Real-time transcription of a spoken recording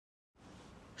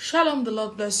Shalom, the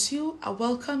Lord bless you. I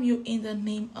welcome you in the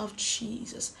name of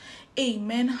Jesus.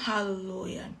 Amen.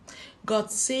 Hallelujah.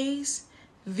 God says,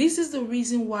 this is the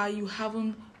reason why you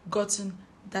haven't gotten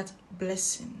that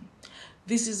blessing.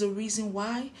 This is the reason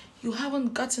why you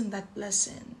haven't gotten that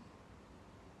blessing.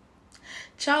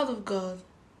 Child of God,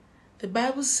 the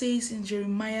Bible says in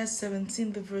Jeremiah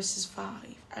 17, the verses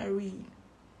 5, I read.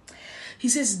 He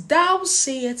says, Thou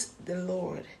sayest the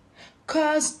Lord,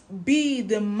 cursed be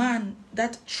the man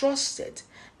that trusted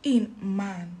in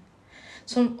man.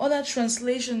 Some other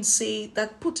translations say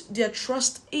that put their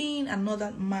trust in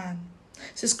another man.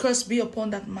 It says, cursed be upon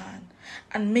that man,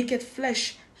 and maketh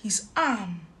flesh his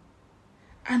arm,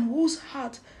 and whose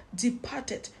heart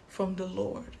departed from the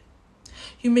Lord.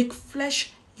 You make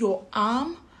flesh your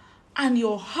arm, and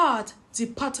your heart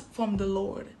depart from the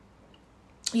Lord.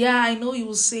 Yeah, I know you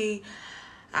will say,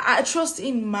 I trust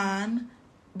in man,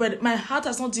 but my heart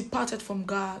has not departed from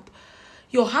God.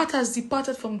 Your heart has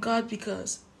departed from God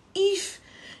because if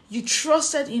you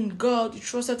trusted in God, you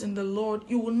trusted in the Lord,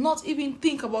 you will not even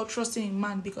think about trusting in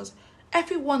man, because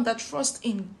everyone that trusts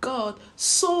in God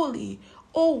solely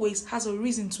always has a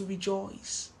reason to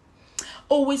rejoice,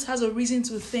 always has a reason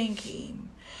to thank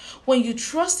Him. When you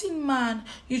trust in man,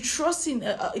 you trust in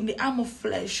the arm of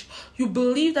flesh, you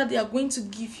believe that they are going to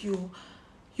give you,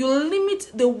 you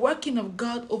limit the working of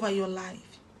God over your life.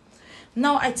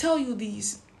 Now I tell you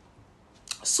this,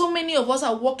 so many of us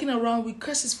are walking around with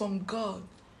curses from God,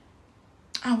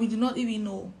 and we do not even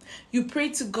know. You pray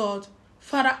to God,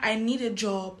 Father, I need a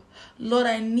job. Lord,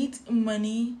 I need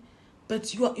money.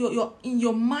 But you're in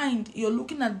your mind, you're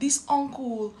looking at this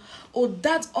uncle or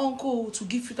that uncle to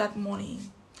give you that money.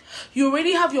 You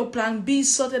already have your plan B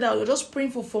sorted out. You're just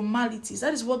praying for formalities.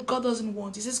 That is what God doesn't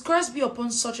want. He says, Christ be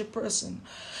upon such a person.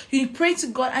 You pray to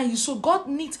God, and so God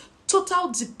needs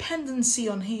total dependency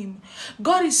on Him.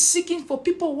 God is seeking for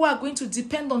people who are going to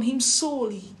depend on Him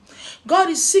solely. God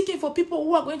is seeking for people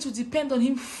who are going to depend on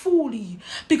Him fully,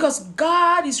 because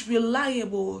God is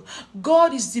reliable.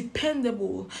 God is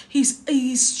dependable. He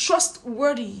is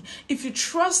trustworthy. If you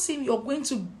trust Him, you're going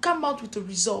to come out with a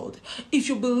result. If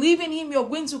you believe in Him, you're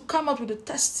going to come out with a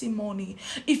testimony.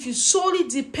 If you solely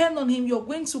depend on Him, you're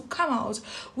going to come out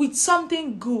with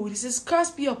something good. He says,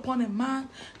 cursed be upon a man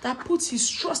that puts his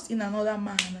trust in another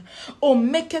man, or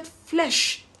maketh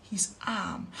flesh his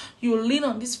arm. You lean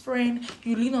on this friend,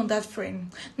 you lean on that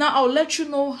friend. Now I'll let you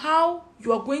know how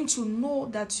you are going to know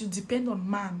that you depend on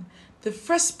man. The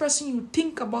first person you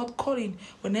think about calling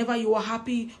whenever you are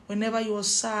happy, whenever you are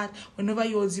sad, whenever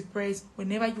you are depressed,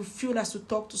 whenever you feel as to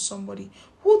talk to somebody,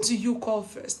 who do you call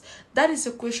first? That is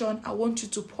a question I want you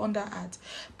to ponder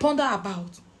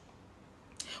about.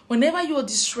 Whenever you are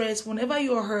distressed, whenever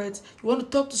you are hurt, you want to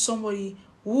talk to somebody,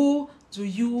 who do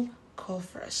you call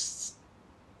first?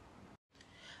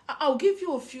 I'll give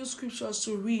you a few scriptures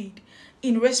to read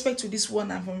in respect to this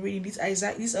one I'm reading. This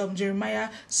Jeremiah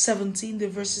 17, the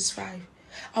verses 5.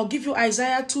 I'll give you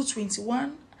Isaiah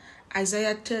 2:21,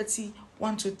 Isaiah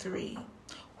 30:1-3.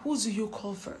 Who do you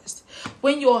call first?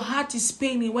 When your heart is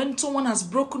paining, when someone has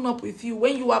broken up with you,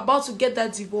 when you are about to get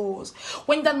that divorce,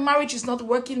 when that marriage is not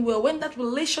working well, when that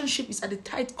relationship is at a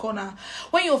tight corner,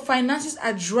 when your finances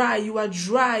are dry,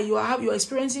 you're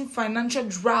experiencing financial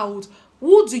drought,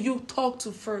 who do you talk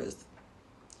to first?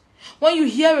 When you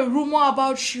hear a rumor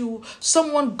about you,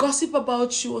 someone gossip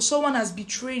about you, or someone has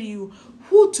betrayed you,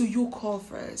 who do you call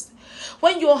first?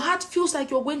 When your heart feels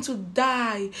like you're going to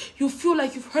die, you feel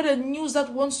like you've heard a news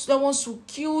that wants to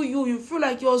kill you, you feel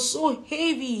like you're so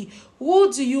heavy,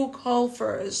 who do you call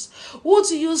first? Who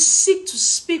do you seek to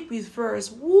speak with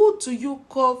first? Who do you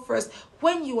call first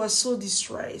when you are so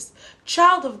distressed?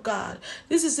 Child of God,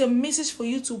 this is a message for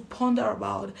you to ponder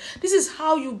about. This is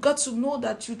how you got to know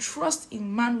that you trust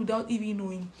in man without even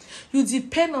knowing. You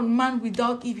depend on man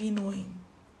without even knowing.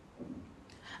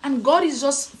 And God is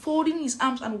just folding His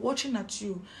arms and watching at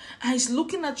you. And He's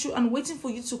looking at you and waiting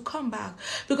for you to come back,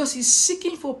 because He's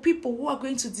seeking for people who are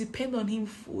going to depend on Him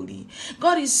fully.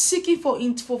 God is seeking for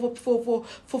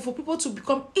people to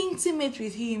become intimate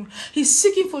with Him. He's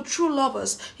seeking for true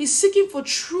lovers. He's seeking for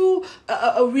true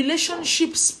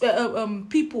relationships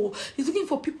people. He's looking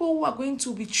for people who are going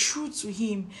to be true to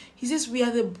Him. He says we are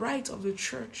the bride of the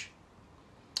church.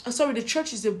 The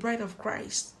church is the bride of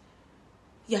Christ.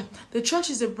 Yeah, the church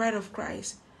is the bride of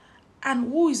Christ.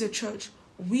 And who is the church?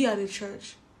 We are the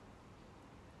church.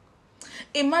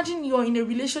 Imagine you're in a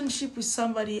relationship with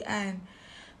somebody and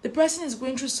the person is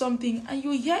going through something and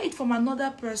you hear it from another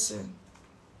person.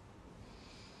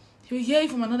 You hear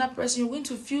it from another person, you're going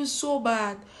to feel so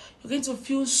bad. You're going to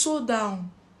feel so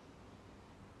down.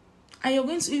 And you're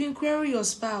going to even query your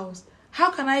spouse. How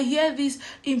can I hear this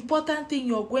important thing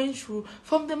you're going through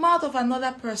from the mouth of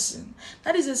another person?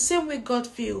 That is the same way God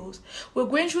feels. We're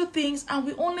going through things and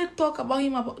we only talk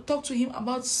to him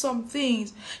about some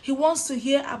things. He wants to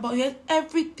hear about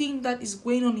everything that is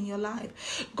going on in your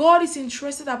life. God is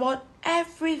interested about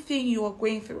everything you are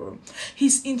going through.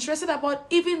 He's interested about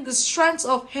even the strands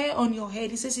of hair on your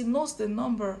head. He says he knows the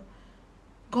number.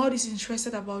 God is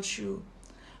interested about you.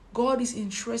 God is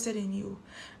interested in you.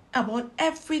 About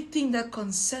everything that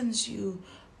concerns you.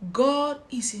 God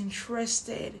is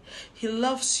interested. He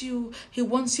loves you. He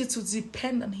wants you to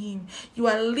depend on him. You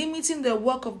are limiting the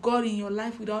work of God in your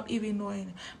life without even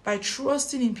knowing, by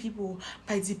trusting in people,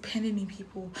 by depending in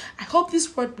people. I hope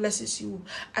this word blesses you.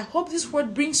 I hope this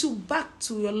word brings you back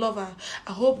to your lover.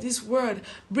 I hope this word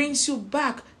brings you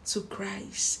back to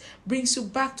Christ, brings you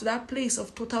back to that place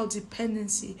of total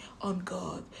dependency on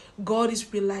God. God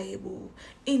is reliable.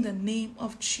 In the name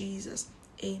of Jesus,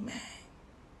 amen.